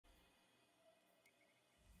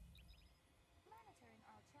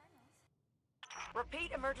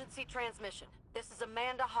Repeat emergency transmission. This is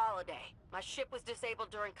Amanda Holiday. My ship was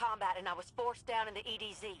disabled during combat and I was forced down in the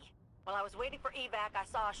EDZ. While I was waiting for evac, I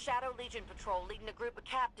saw a Shadow Legion patrol leading a group of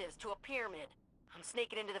captives to a pyramid. I'm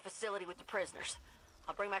sneaking into the facility with the prisoners.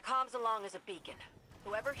 I'll bring my comms along as a beacon.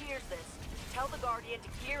 Whoever hears this, tell the Guardian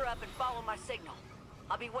to gear up and follow my signal.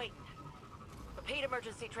 I'll be waiting. Repeat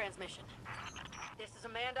emergency transmission. This is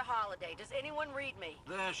Amanda Holiday. Does anyone read me?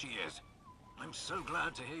 There she is. I'm so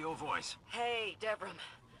glad to hear your voice. Hey, Devram.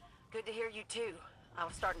 Good to hear you too. I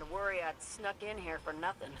was starting to worry I'd snuck in here for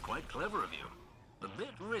nothing. Quite clever of you. A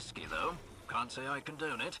bit risky, though. Can't say I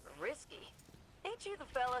condone it. Risky? Ain't you the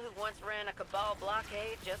fella who once ran a Cabal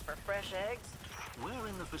blockade just for fresh eggs? Where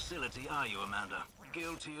in the facility are you, Amanda?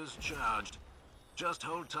 Guilty as charged. Just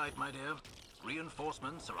hold tight, my dear.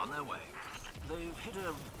 Reinforcements are on their way. They've hit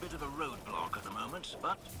a bit of a roadblock at the moment,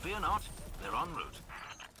 but fear not, they're en route.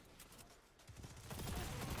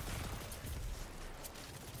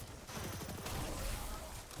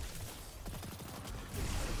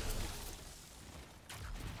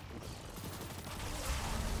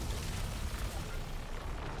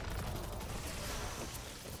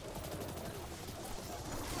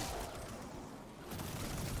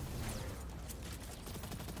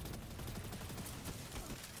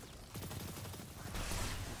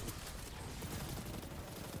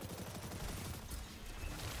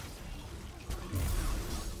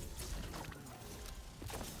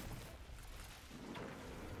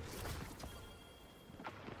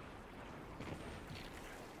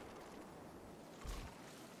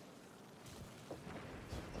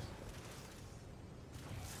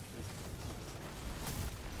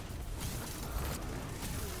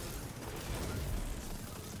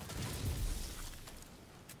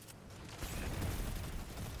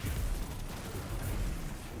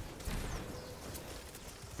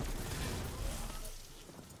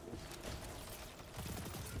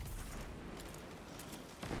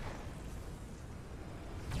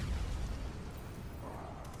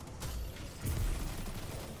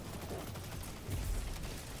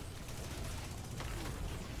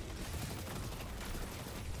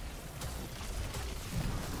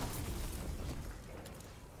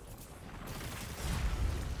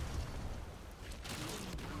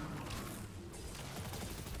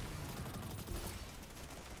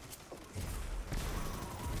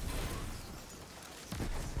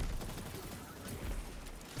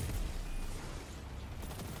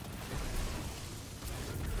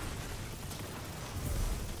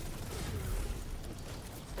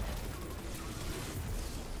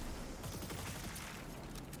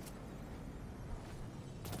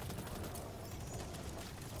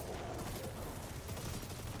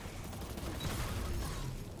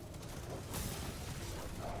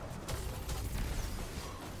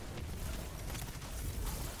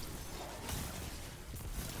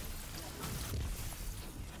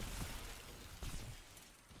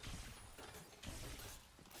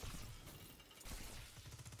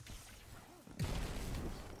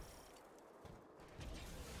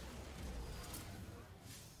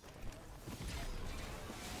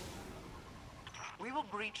 We will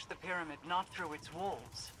breach the pyramid not through its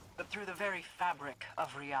walls, but through the very fabric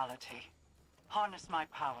of reality. Harness my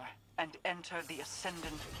power and enter the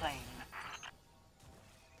Ascendant Plane.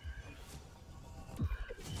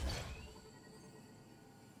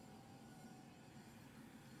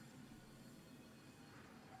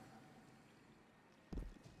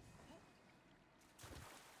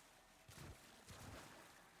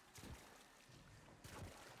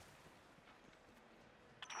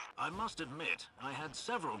 I must admit, I had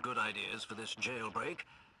several good ideas for this jailbreak,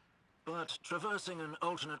 but traversing an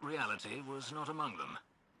alternate reality was not among them.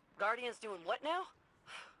 Guardian's doing what now?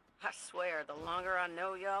 I swear, the longer I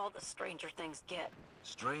know y'all, the stranger things get.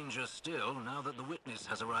 Stranger still, now that the witness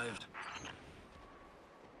has arrived.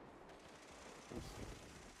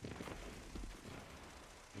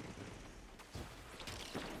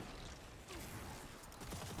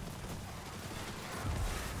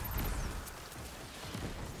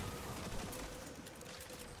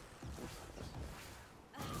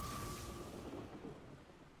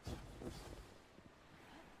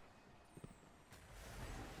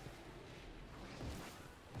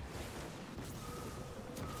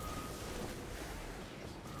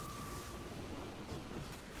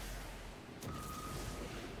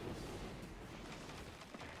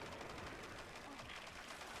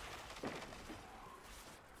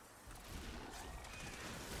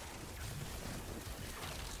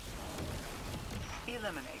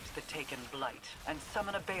 Eliminate the taken blight and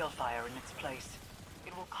summon a balefire in its place.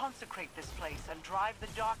 It will consecrate this place and drive the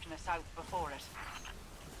darkness out before it.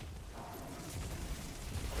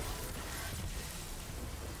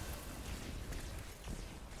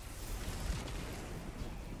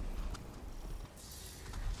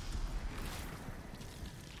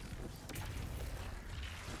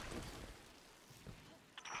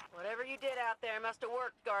 did out there must have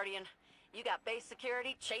worked, Guardian. You got base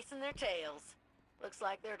security chasing their tails. Looks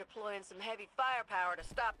like they're deploying some heavy firepower to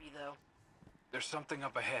stop you, though. There's something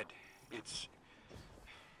up ahead. It's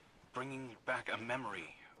bringing back a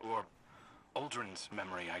memory, or Aldrin's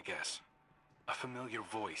memory, I guess. A familiar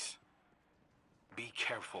voice. Be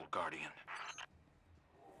careful, Guardian.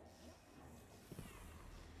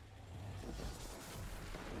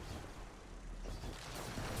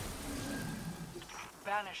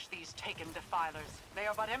 Banish these taken defilers. They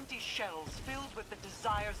are but empty shells filled with the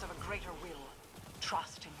desires of a greater will.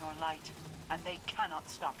 Trust in your light, and they cannot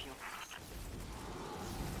stop you.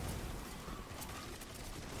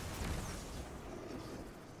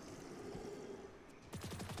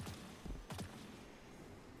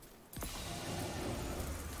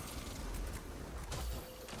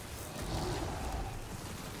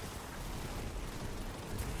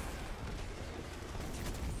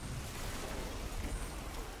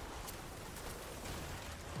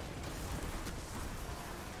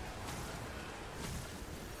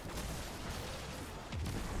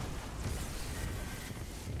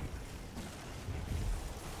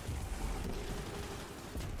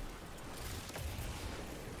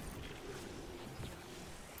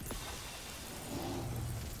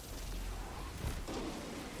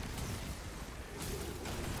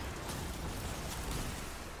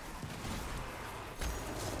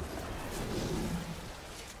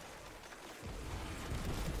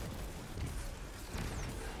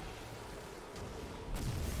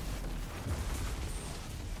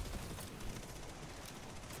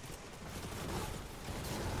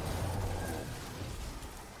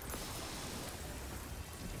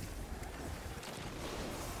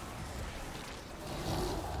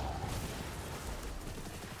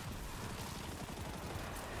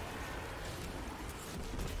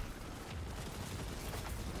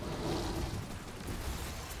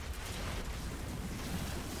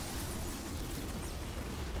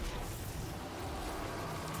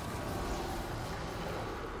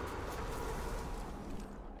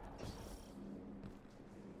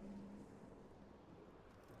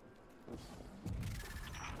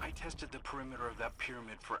 I tested the perimeter of that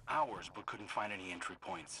pyramid for hours, but couldn't find any entry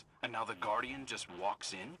points. And now the Guardian just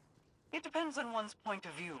walks in? It depends on one's point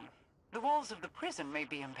of view. The walls of the prison may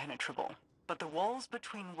be impenetrable, but the walls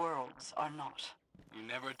between worlds are not. You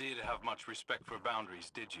never did have much respect for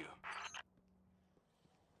boundaries, did you?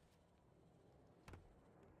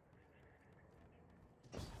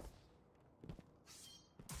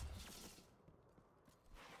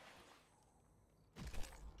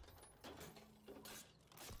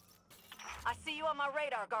 I see you on my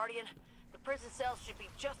radar, Guardian. The prison cells should be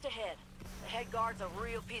just ahead. The head guard's a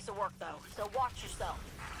real piece of work, though, so watch yourself.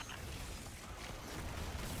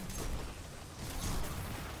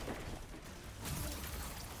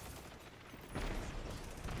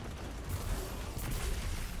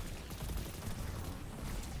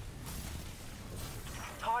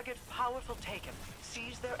 Target powerful Taken,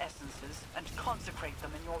 seize their essences, and consecrate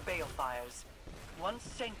them in your balefires. Once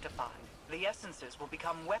sanctified, the essences will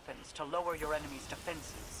become weapons to lower your enemy's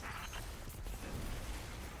defenses.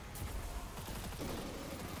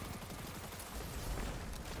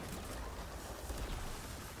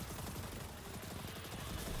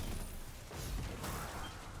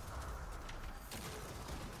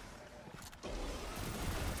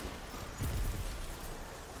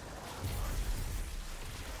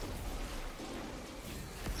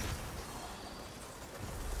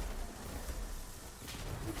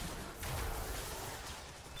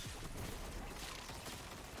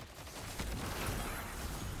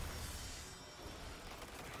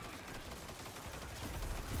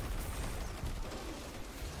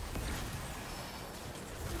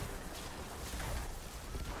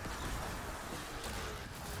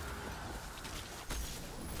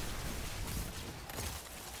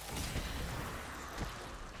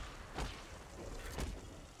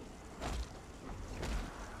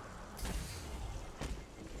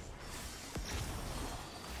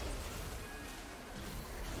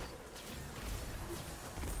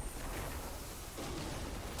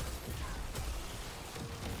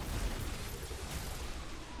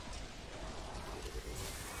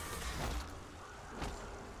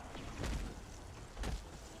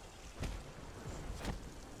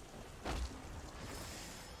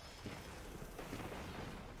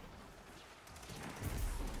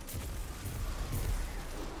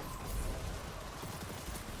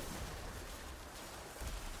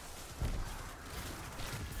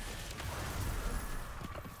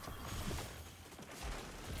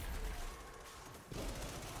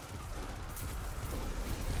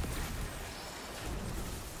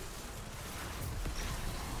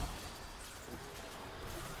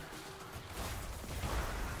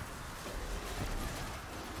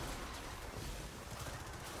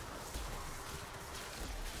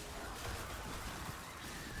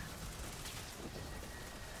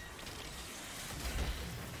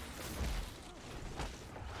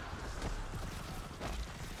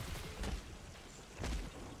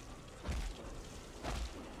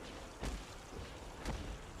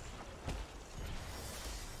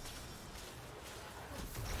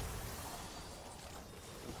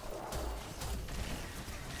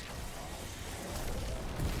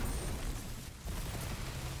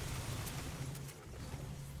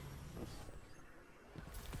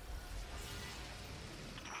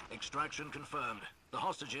 Extraction confirmed. The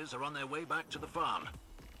hostages are on their way back to the farm.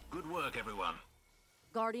 Good work, everyone.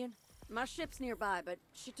 Guardian, my ship's nearby, but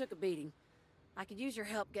she took a beating. I could use your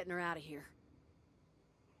help getting her out of here.